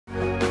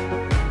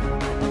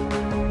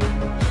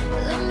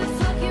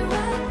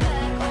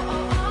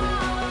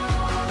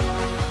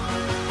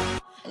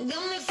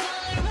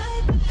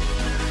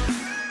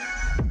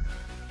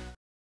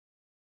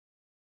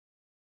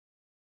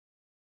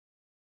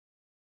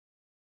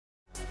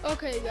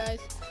Okay, guys.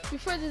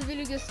 Before this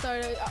video gets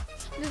started,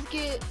 let's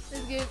get.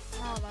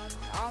 Hold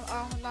on.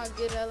 I'm not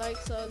good at like,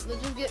 so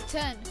let's just get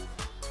 10.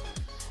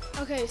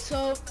 Okay,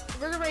 so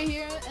we're right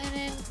here, and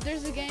then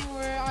there's a game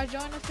where I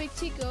join a fake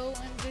tiko,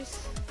 and there's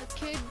a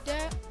kid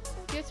that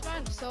gets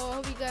mad. So I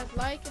hope you guys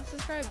like and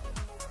subscribe.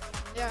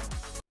 Yeah.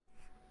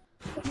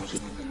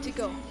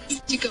 Tiko.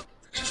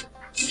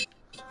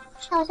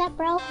 How's up,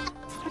 bro?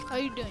 How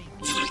you doing?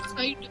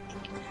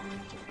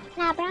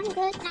 Nah, bro, I'm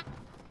good.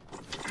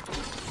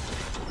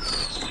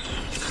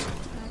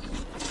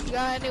 You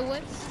got any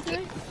wins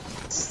today?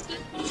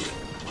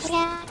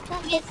 Yeah, I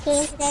got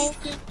 15 today.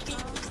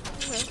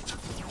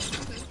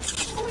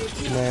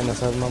 Man,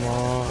 nasad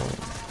mama.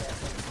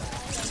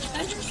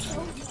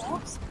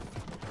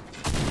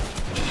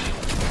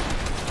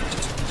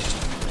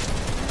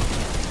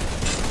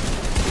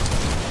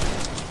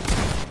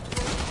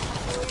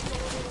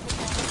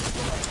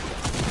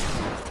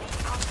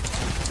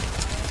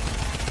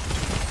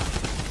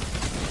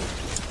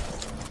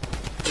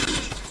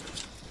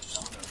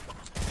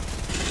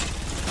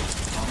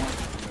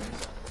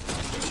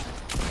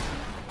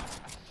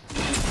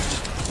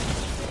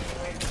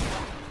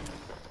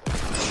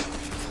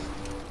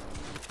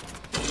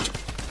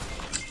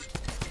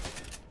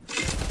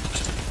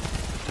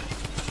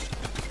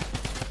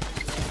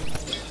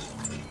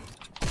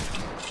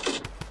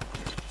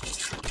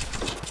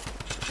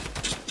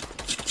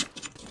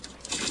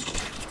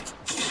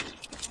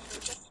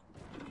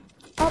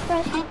 Oh, bro,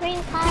 I'm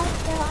green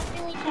clouds, bro. I'm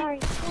really sorry.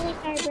 Really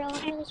sorry, bro. I'm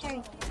really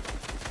sorry.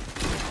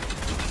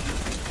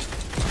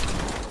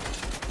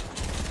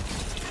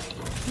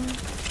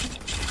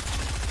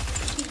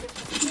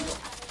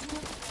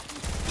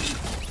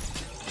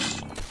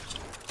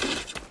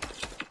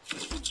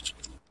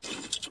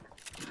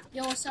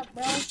 Yo, what's up,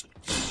 bro?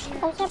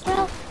 What's up,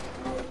 bro?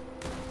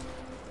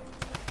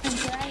 I'm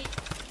great.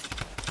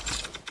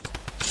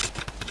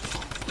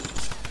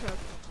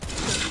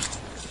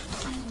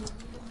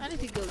 I need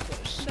to go to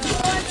a shop.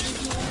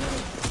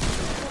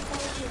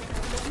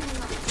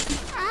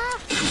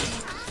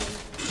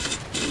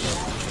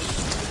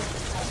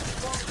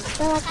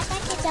 Bro, I got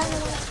that kid down the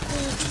one.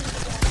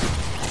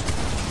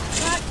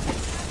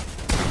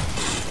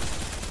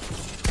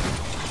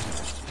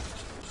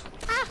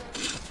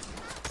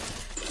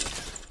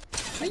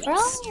 Bro?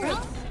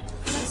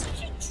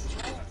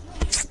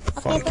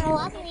 Okay, bro,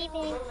 I'm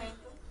leaving.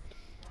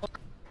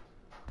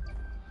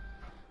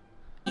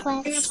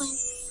 Quest.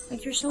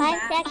 Like, you're so 5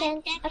 bad.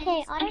 seconds. Okay,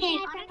 honestly,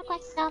 I friend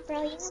request stuff,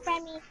 bro. You can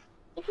friend me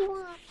if you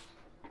want.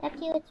 Up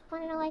to you. It's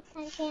one in a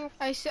lifetime chance.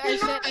 I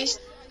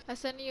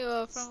sent you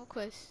a friend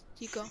request,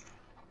 Tiko.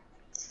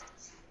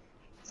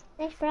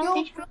 Thanks, bro.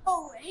 Yo,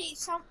 bro, hey,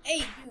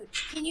 dude,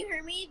 can you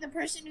hear me? The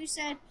person who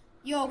said,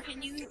 yo,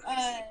 can you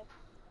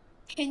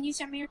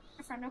send me your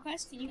friend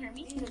request? Can you hear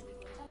me?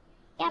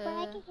 Yeah, bro,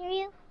 I can hear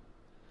you.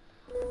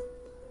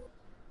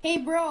 Hey,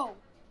 bro.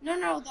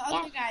 No, the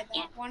other guy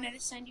that wanted to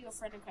send you a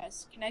friend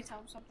request. Can I tell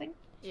him something?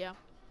 Yeah.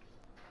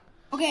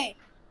 Okay,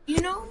 you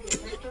know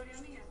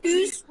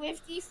who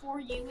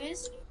Swifty4U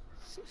is?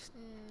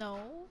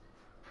 No.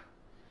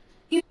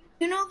 You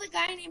know the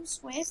guy named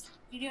Swift?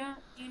 Do you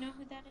know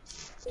who that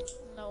is?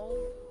 No.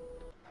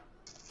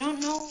 Don't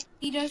know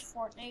he does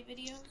Fortnite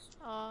videos?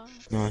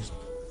 Nice.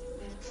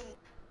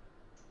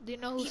 Do you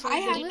know who I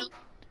have Soul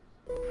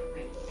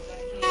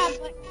Yeah,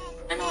 but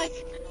I know like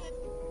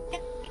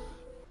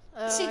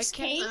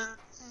 6K.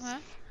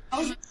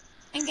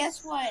 And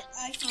guess what?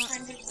 He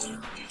friended me.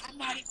 I'm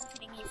not even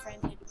kidding, he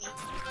friended me.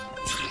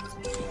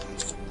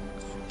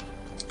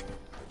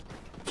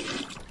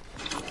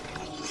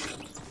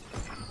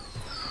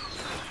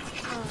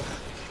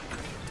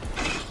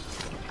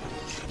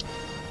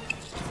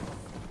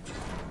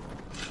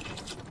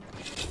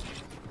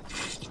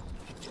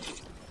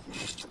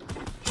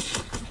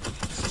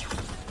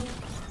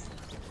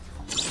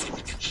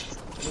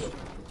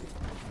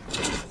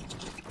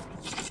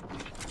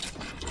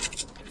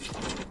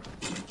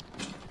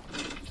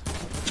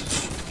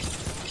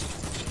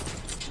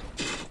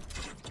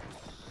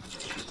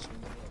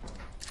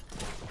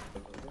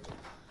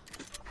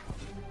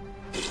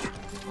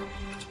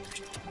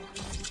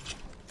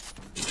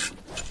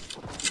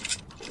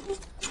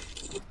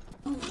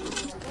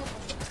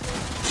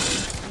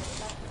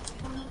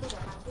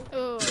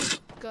 Oh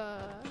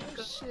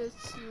gosh,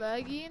 it's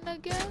lagging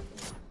again.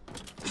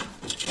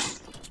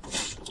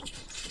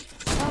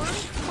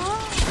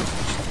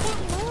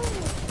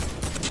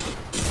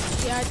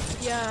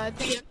 Yeah, I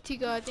think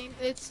Tigo, I think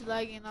it's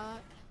lagging a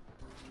lot.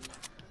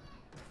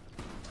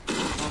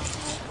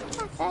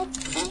 Not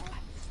good.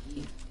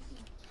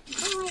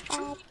 Oh my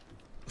god.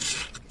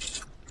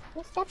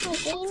 You stepped my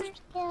gamer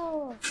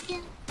skills.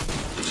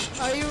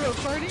 Are you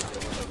recording?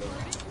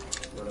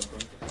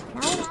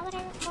 No, why would I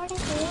record a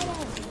video?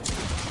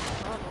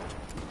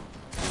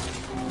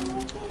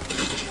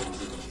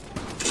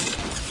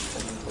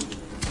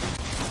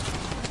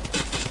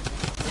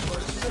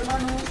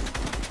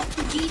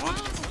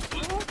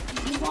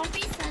 You want to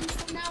be friends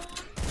from now on?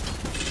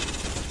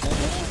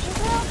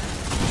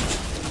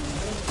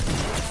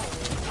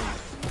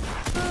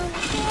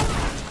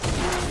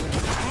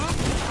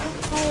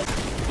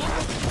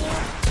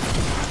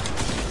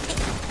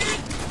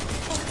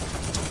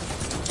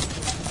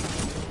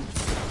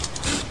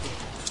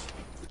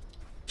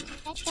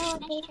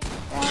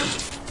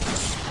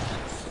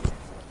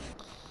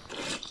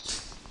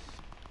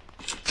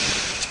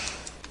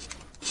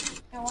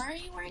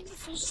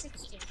 say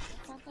 60? I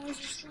thought that was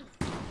your speed.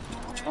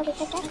 Oh,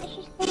 because that's what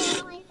she said. I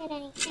don't like it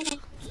anything.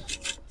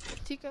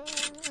 Tiko,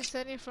 I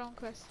sent you from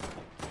quest.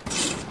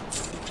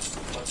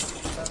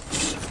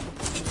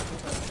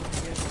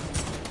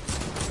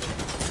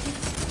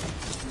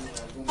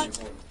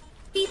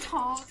 Be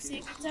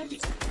toxic. It's okay.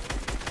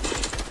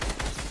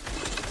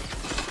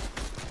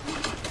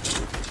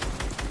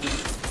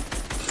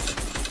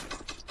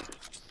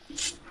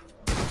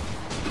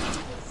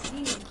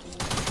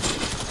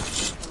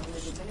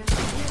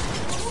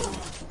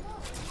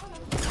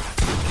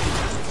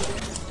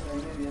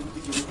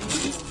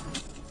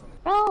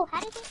 Bro, how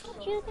did they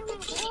get you through my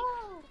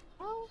wall?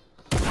 Bro.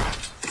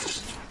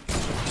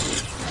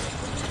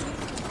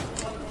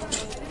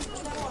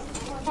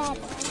 Bad.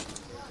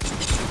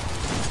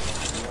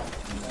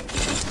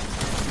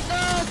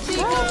 No,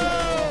 Tiko!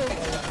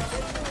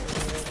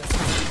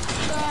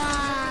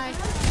 Die!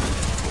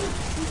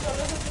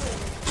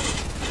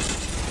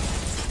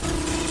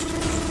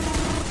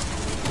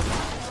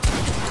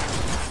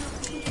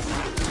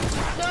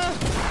 No!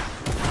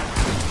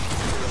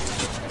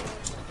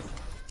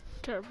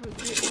 Terrible,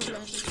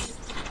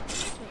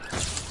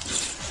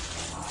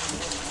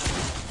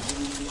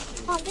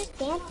 Oh, I'm just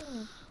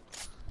dancing.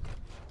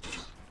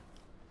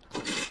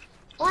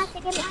 Watch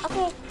it, give me.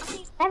 Okay.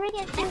 Ever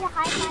get through the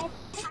high five?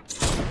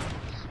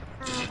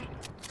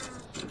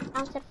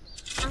 I'm so.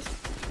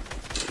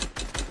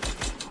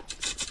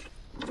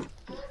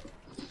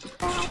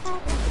 High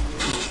five.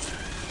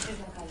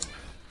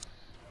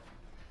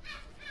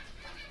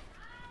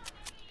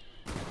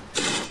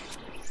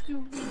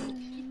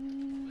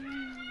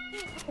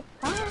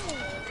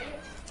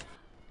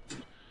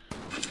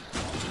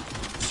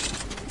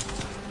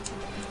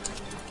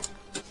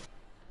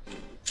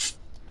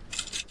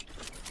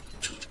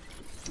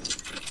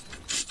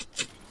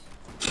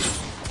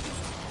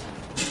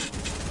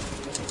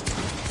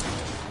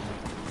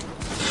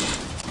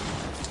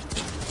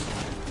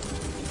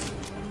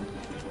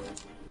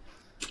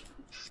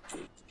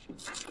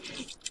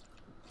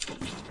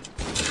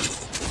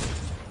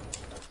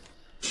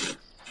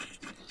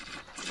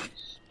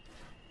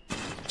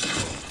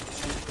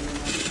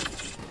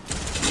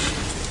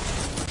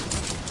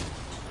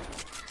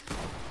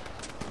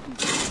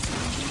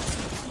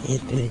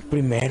 Este es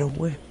primero,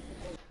 pues.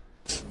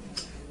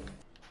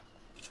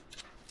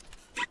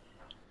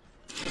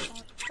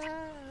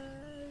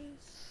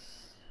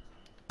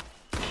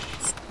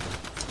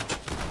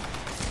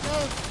 No,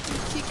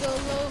 Tiko,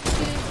 low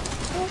kid.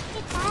 Let's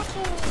get back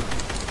in.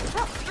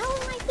 How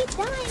am I keep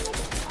dying?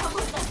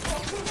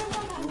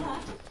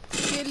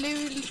 Get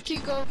Lily,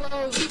 Tiko,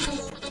 low.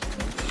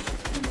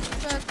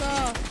 Back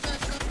off.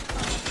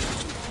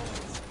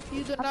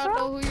 You do not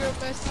know who you're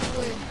messing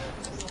with.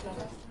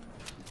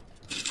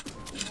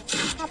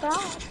 How bro?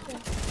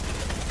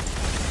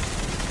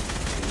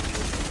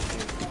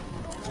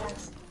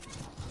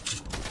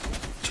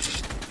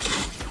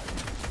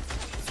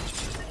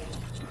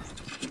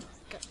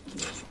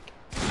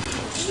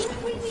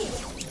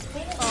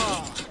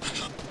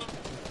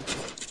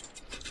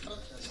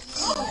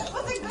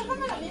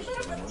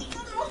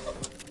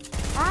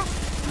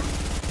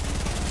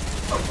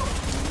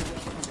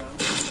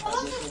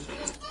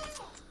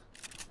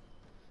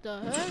 The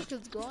heck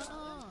is going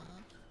on?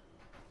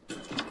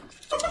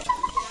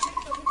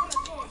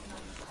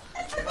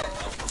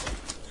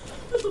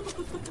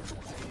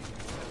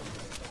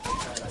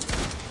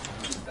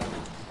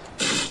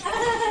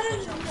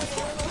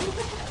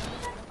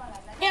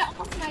 Yeah,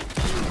 off my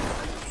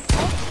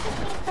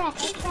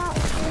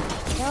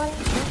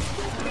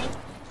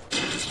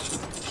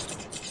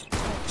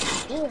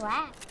You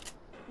laugh.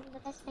 I'm the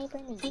best sniper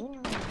in the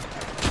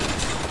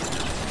universe.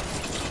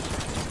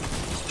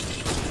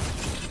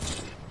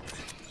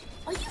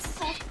 Are you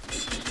fucking?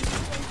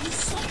 You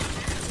suck.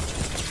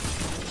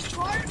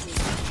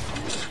 Garbage.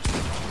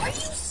 Are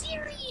you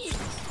serious?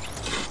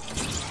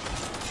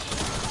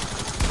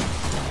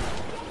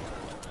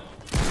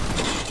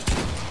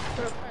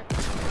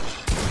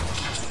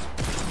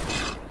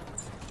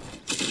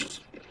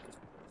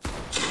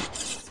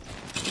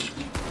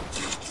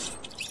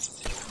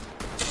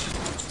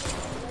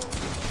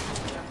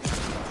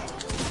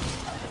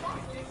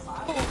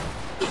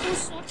 People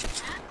such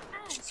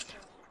ass.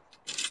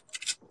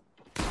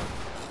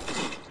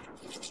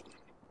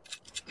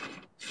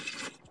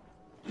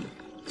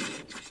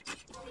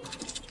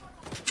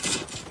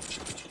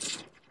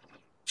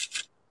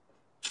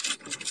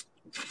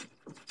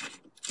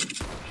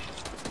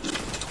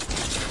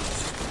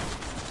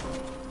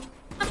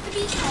 Have to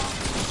be tall.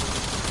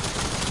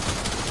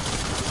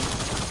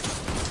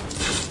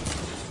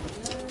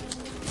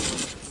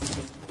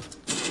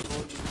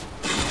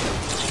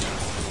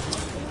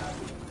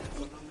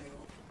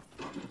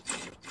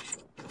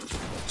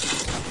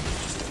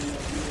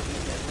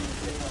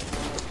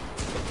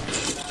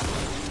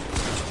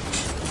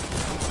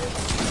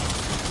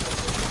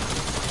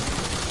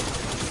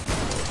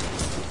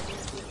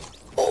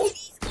 Oh,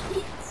 these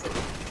kids!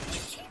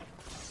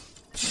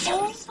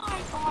 Oh my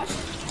gosh!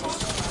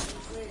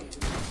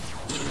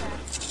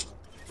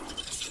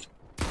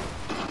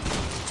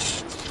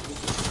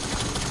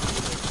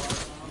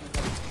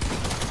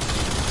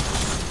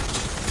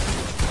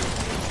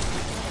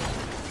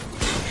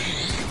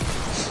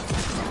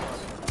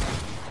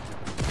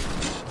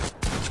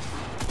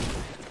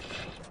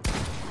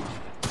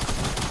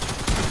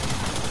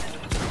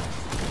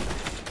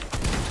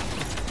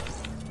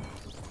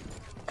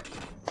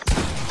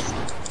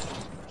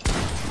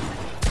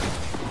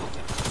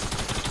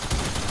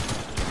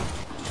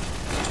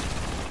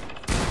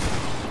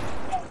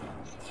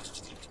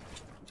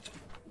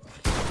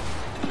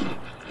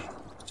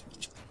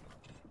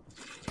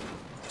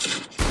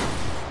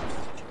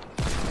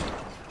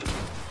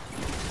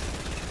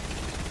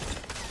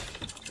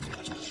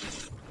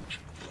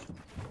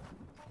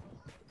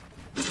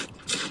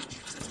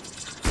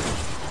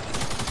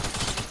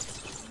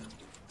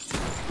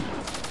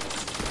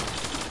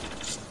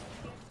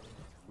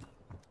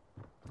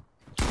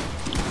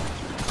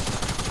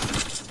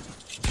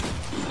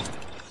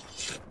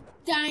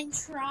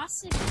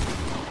 Dintrosity.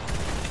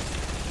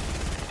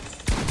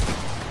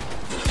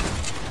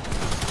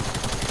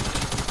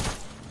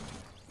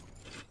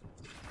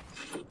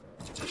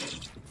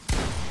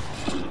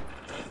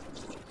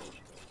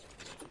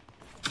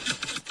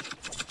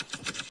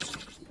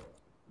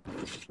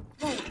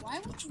 Bro, why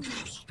would you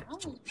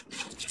challenge?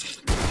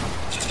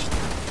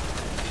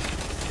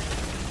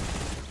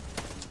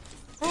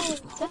 Hey,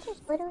 this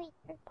is literally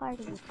third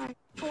party.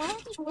 Why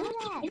would you do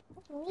that?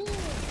 That's mean.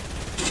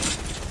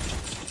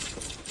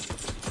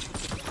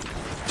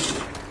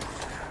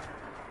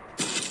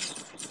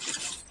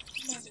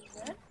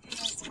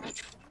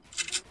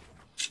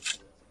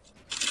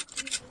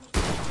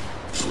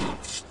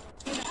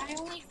 Dude, I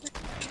only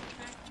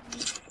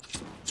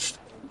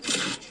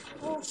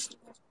oh.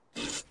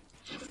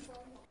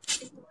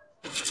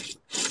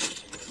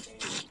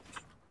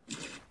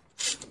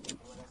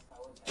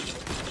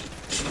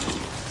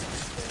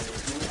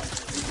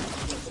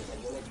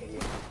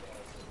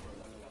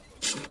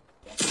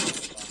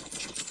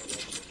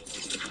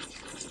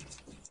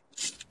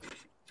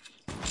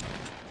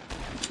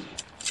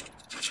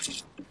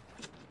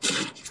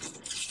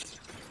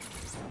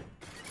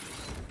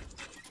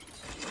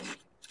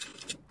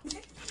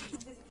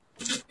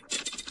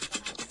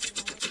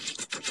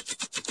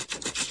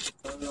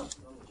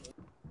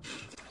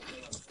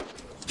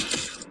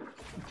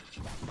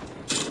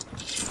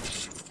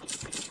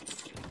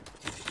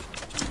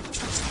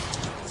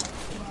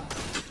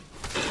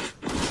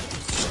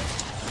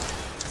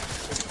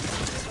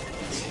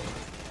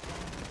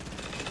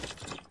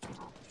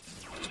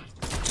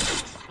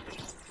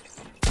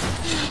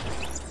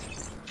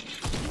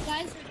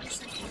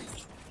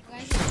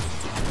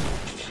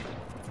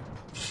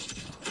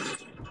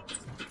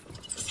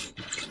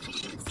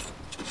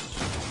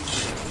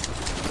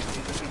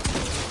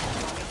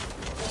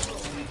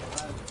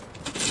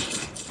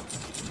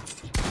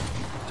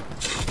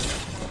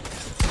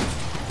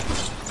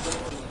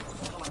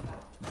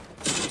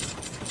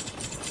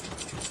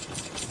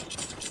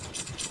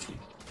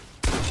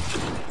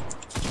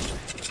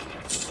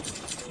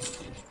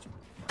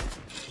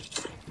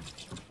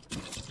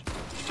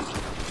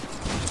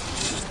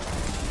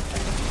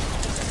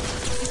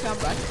 Come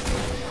back.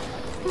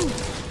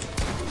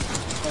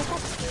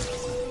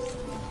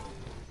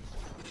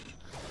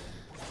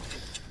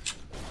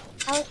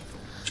 Oh,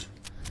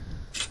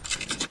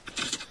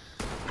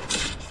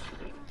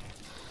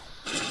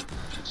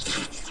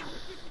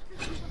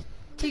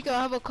 Tiko,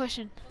 I have a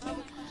question. well,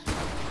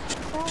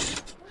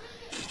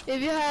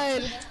 If you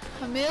had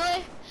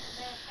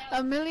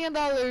 $1 million,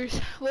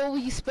 what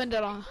would you spend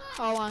it on?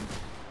 All on?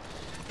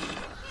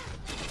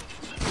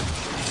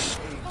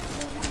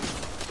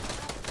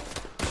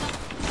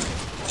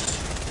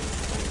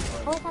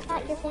 always I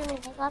thought your family,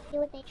 they love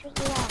you and they treat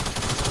you well.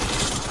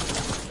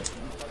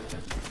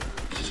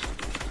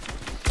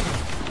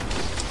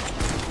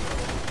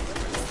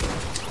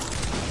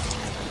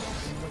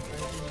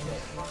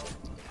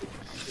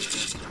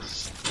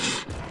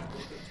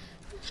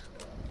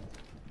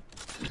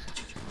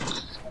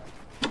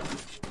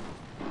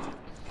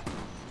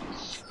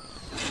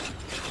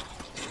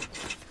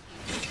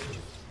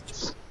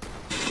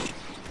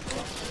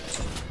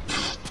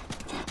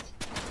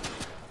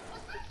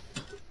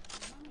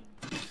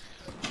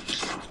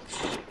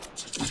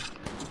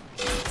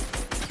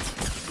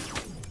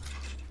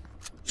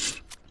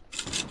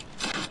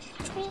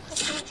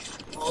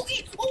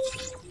 Okay.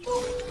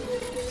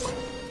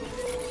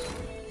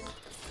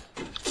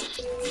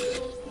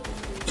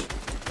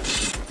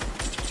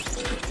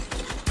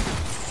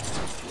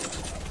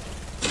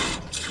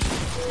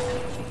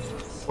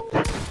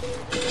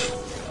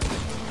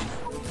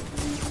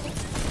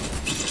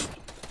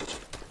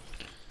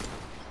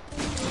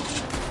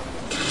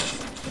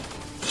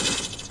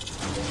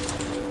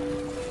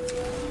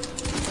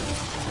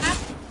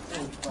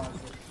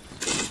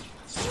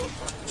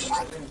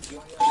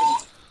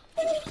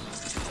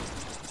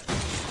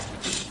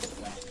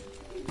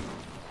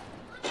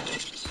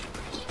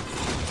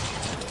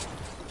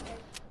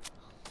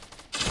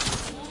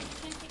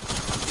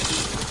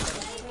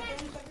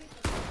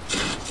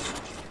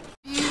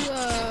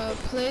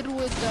 Played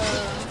with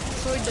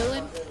Sword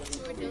Dylan.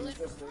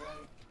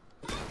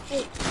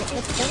 Wait,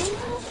 what's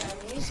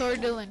going? Sword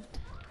Dylan.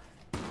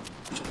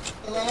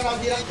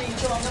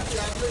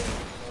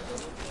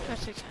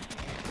 Gotcha.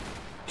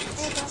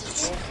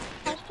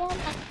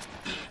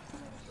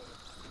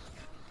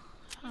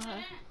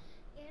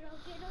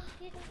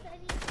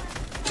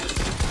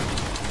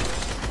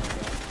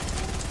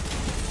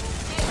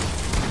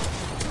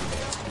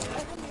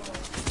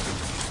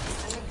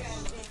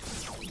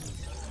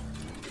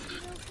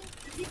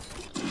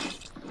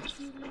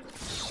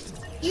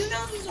 You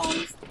know he's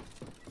always.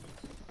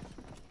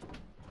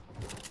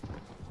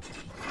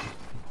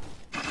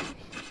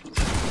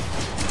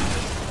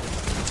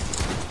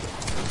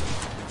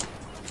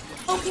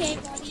 Okay,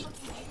 buddy.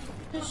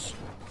 Just.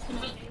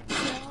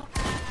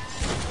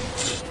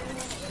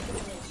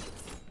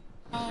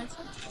 Oh, it's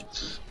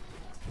okay.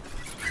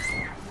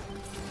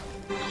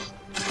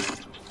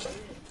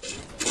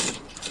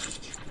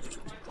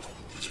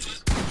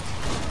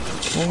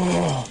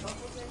 Oh.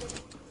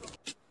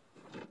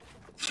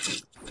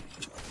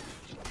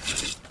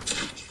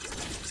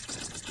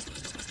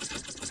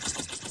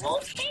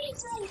 Okay,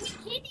 bro, we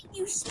kidding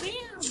you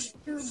spam.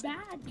 You're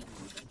bad, dude.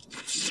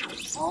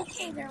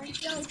 Okay, there we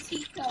go,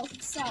 Tiko. He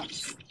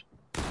sucks.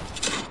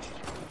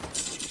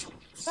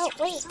 Bro,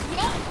 wait.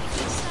 Yeah,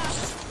 he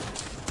sucks.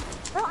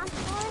 Bro, I'm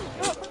sorry.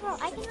 Bro,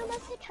 I can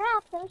remove the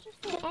trap. There was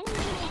just an enemy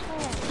right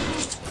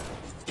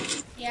there.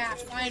 Yeah,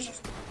 fine.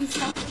 You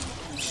fucking.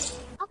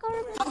 I'll go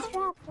remove the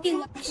trap. He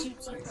likes you,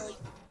 Tiko.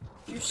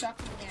 You're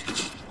sucking there.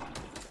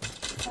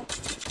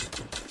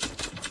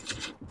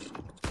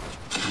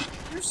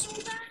 You're so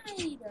bad.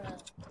 You're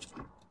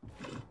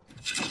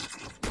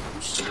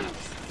so.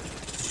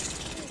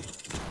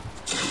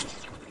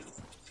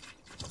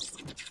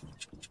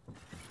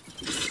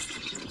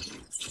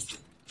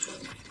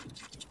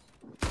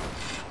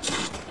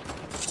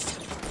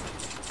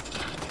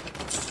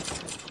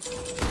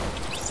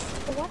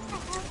 What the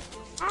hell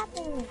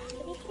happened?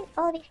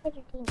 Oh, these kids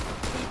are teaming.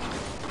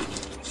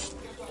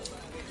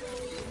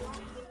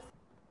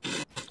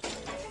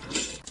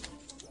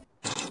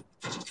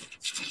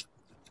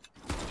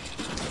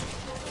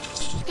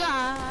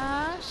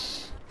 Gosh.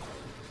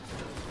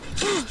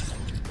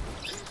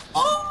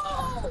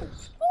 Oh!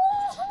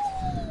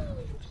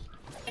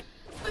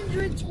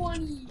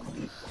 120!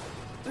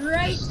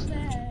 Right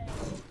there!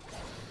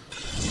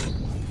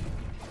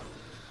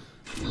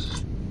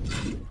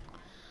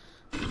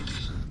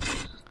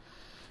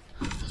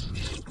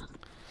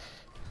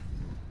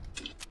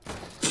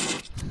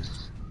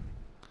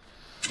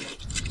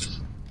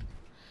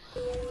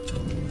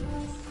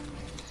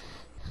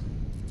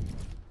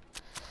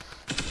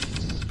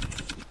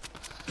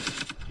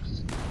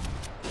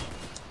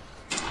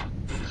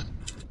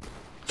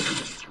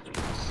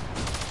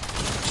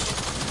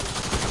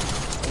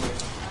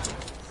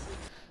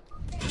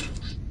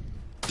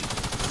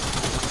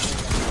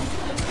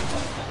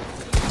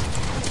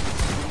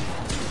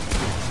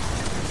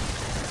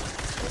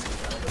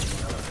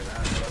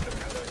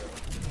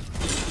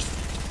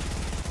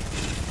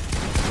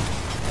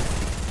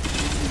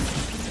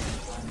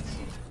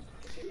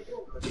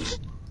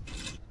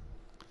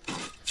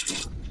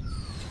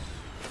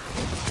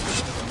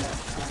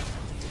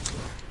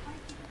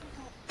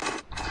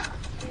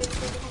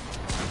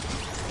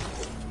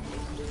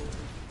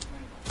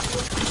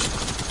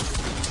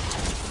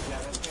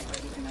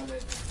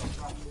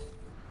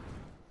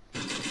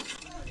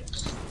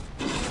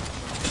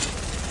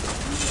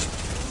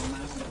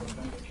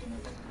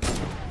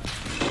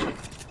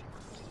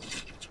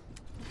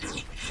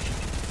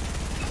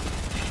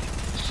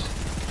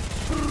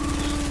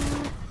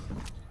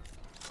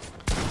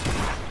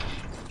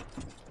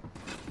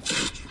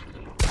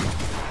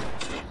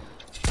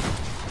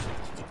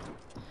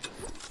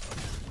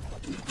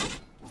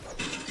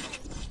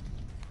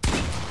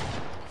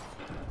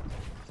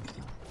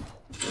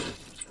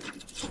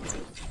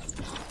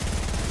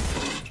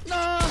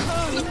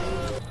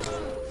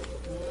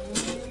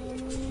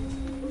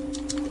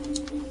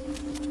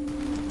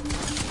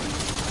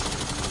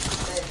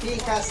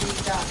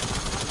 Casita.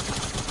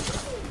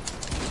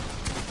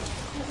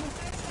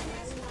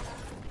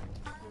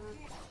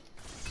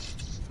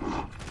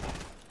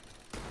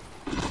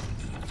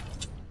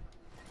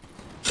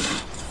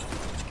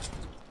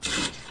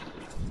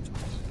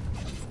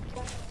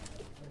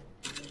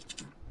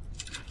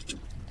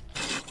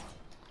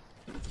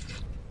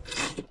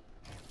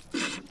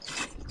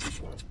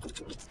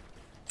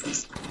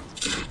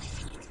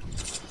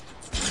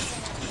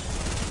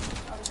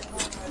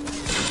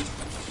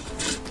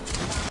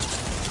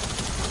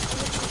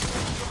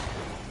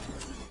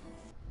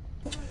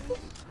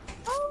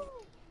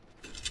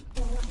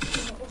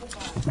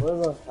 Where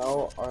the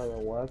hell are the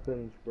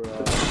weapons, bro? Hey,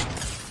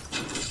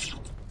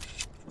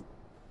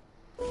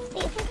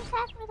 if you just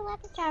ask where the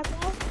weapons are, bro,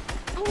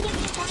 I can give you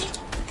a gun.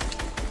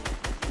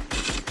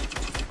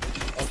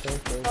 Okay.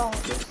 Oh,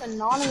 this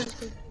anonymous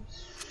is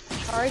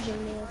charging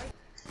me.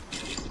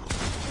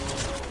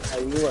 Are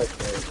you like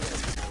this?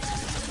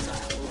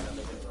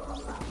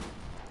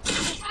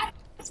 I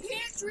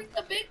can't drink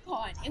the big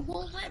pot. It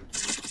won't let me.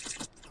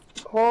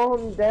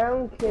 Calm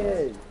down,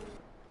 kid.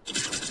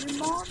 Your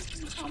mom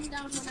can calm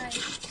down when I.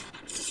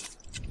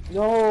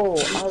 No,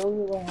 I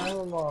don't even have a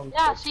mom.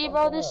 Yeah, see,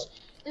 bro, this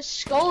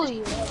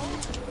Scully, bro.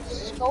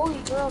 Scully,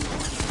 girl.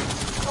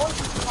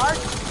 Scully's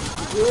charging.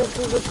 This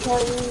is a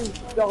Chinese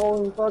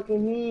doll in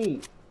fucking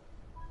heat.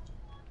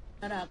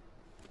 Shut up.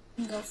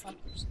 Go fuck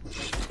yourself.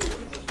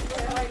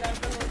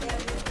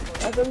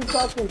 I can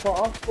fucking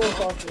possible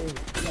fucking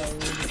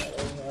Chinese. I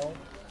don't know.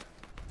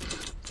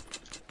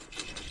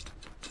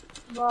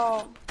 Bro.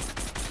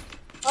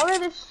 Whoever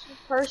this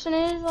person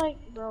is, like,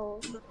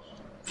 bro.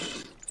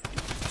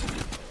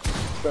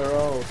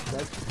 Bro, shut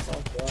the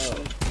fuck up.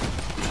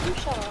 You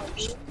shut up,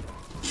 dude.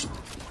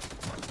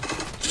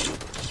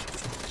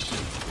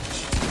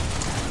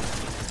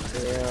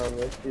 Damn,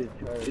 this dude's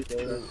trying to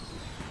kill me.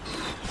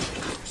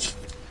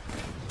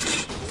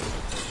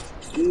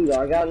 Dude, I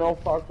got no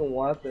fucking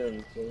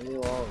weapons. Leave me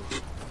alone.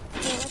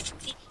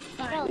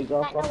 Fine. Bro, You you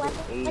got got no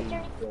fucking weapon? What's AIDS,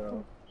 your...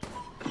 bro.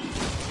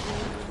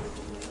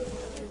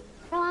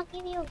 Bro, I'll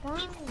give you a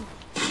gun.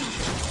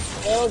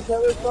 No,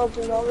 tell us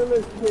something. I'm gonna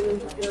kill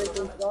this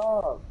skeleton.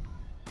 Stop.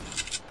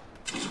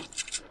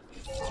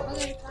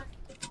 Okay, fine.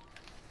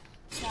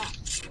 Stop.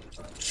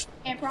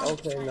 Can't promise.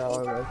 Okay, now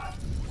I'm gonna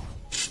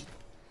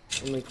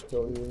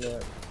kill you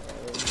next.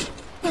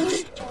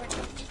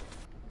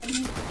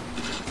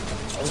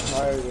 I'm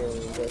tired of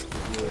getting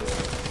investigated.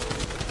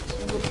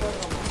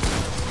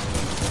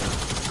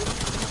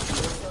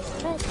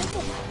 Bro, take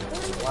it.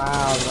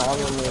 Wow, now I'm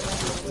gonna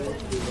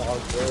see all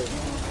good.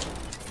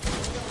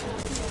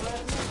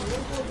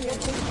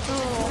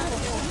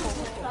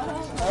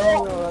 I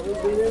don't know, let me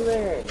get in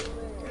there.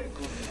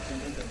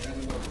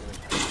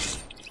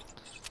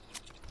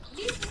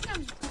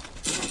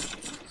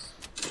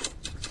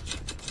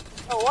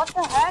 Oh, what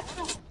the heck?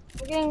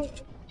 We're getting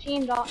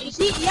teamed off. You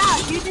see, yeah,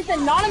 dude, this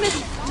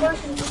anonymous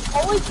person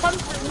always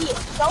comes for me.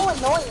 It's so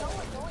annoying.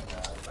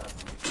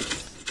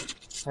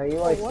 How you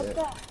Oh, like what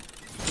that? the?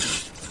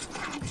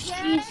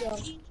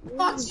 Jesus.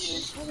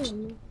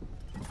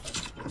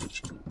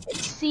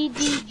 It's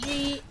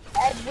CDG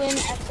Edwin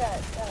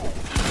SS.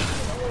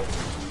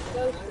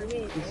 Goes for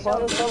me. You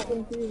find a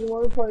fucking season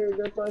 1 player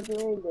just like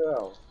me,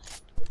 girl.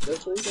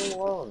 Just leave him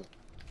alone.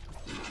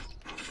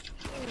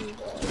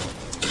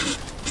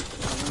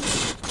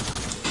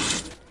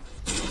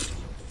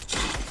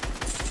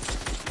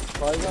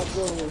 Why not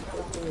doing this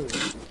for me?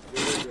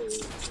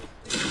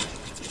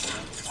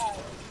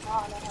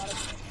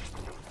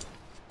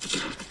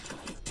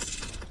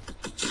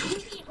 You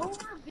need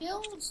over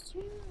builds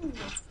too.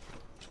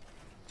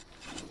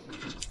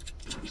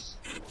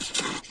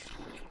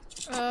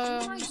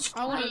 I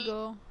wanna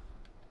go.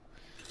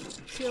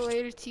 See you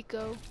later,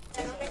 Tico.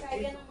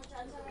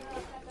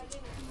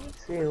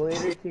 See you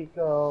later,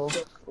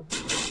 Tiko.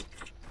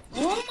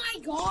 Oh my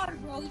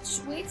god, bro.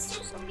 Just wait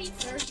till somebody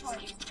third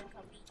parties become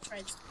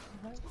friends.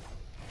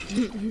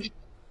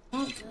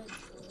 Oh, good.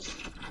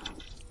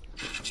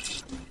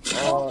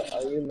 Oh,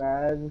 are you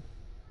mad?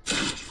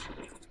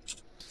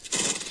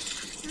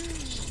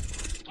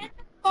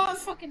 Oh,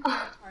 fucking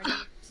third party.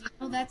 You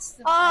know, that's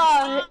the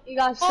Oh, you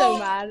got so Oh.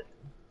 mad.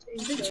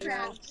 the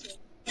trap.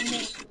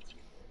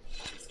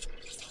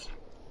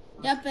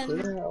 Yep, Who and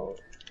the hell?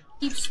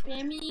 keep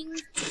spamming.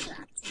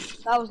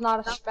 That was not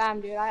a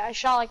spam, dude. I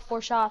shot like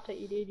 4 shots at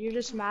you, dude. You're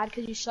just mad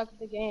because you suck at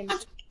the game.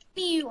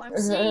 You, I'm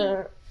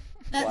saying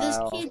that Wow. this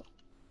kid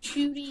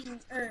shooting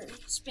or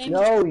spamming.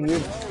 No,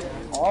 you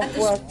off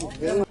left to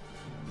do.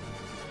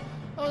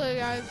 Okay,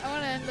 guys, I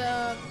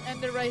wanna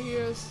end it right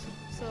here.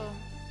 So,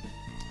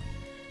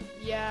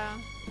 yeah.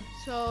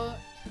 So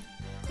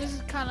this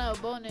is kind of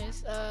a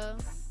bonus.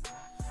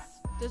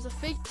 There's a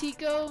fake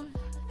Tico,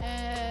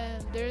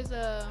 and there's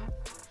a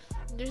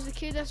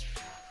kid that's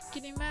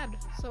getting mad.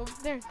 So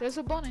there's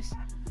a bonus.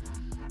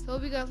 So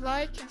hope you guys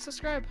like and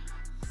subscribe.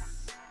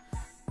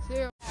 See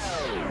ya.